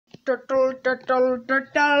turtle, turtle,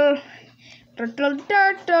 turtle, turtle,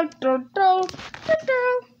 turtle, turtle,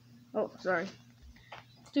 turtle. Oh, sorry.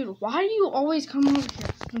 Dude, why do you always come over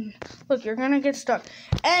here? Look, you're gonna get stuck.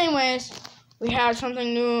 Anyways, we have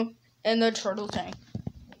something new in the turtle tank.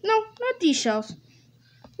 No, not these shells.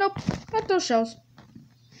 Nope, not those shells.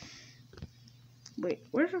 Wait,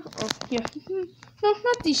 where's the... Oh, yeah. No,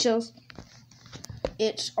 not these shells.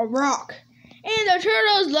 It's a rock. And the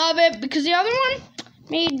turtles love it because the other one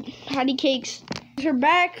made patty cakes. Her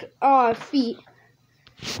back feet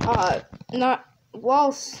not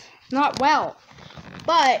well.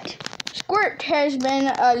 But Squirt has been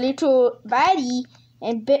a little baddie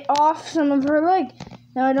and bit off some of her leg.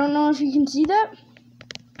 Now I don't know if you can see that.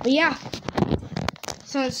 But yeah.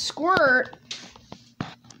 Since Squirt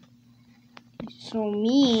is so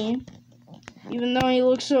mean, even though he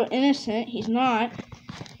looks so innocent, he's not.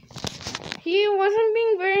 He wasn't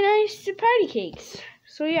being very nice to patty cakes.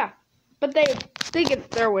 So yeah. But they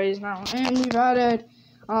get their ways now. And we've added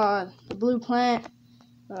the blue plant.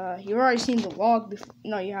 You've already seen the log before.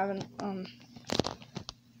 No, you haven't.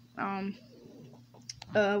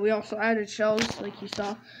 We also added shells like you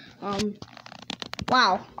saw.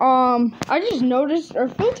 Wow. I just noticed our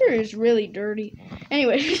filter is really dirty.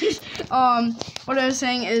 Anyway, what I was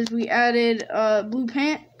saying is we added blue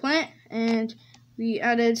plant and we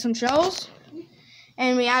added some shells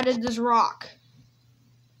and we added this rock.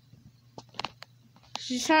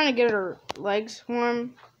 She's trying to get her legs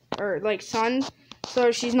warm or like sun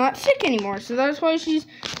so she's not sick anymore. So that's why she's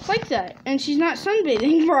like that and she's not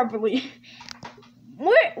sunbathing properly.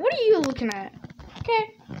 What are you looking at?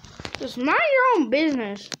 Okay. Just mind your own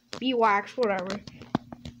business. Beeswax, whatever.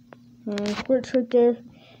 Squirt's right there.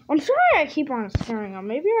 I'm sorry I keep on staring him.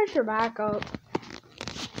 Maybe I should back up.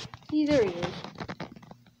 See, there he is.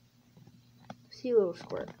 See little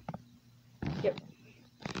Squirt. Yep.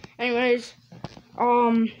 Anyways,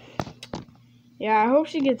 yeah, I hope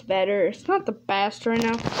she gets better. It's not the best right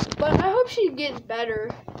now, but I hope she gets better.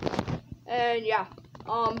 And yeah,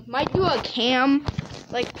 might do a cam,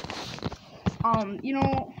 like, you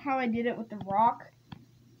know how I did it with the rock,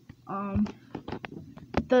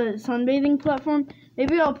 the sunbathing platform.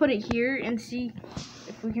 Maybe I'll put it here and see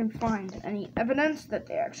if we can find any evidence that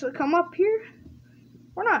they actually come up here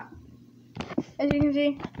or not. As you can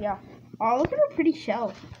see, yeah. Oh, look at her pretty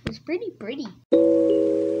shell. It's pretty pretty.